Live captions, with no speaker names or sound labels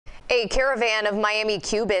A caravan of Miami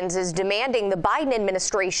Cubans is demanding the Biden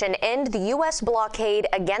administration end the U.S. blockade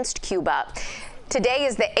against Cuba. Today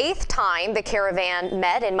is the 8th time the caravan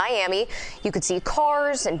met in Miami. You could see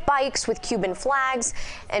cars and bikes with Cuban flags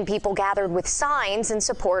and people gathered with signs in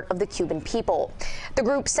support of the Cuban people. The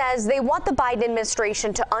group says they want the Biden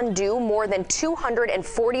administration to undo more than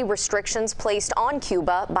 240 restrictions placed on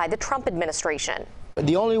Cuba by the Trump administration.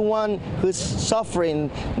 The only one who's suffering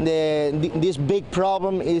this big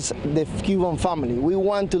problem is the Cuban family. We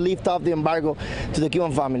want to lift off the embargo to the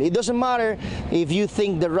Cuban family. It doesn't matter if you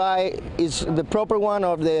think the right is the proper one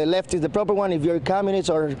or the left is the proper one, if you're communist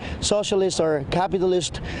or socialist or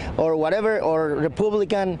capitalist or whatever, or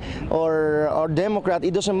Republican or Democrat,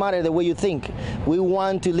 it doesn't matter the way you think. We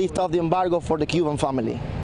want to lift off the embargo for the Cuban family.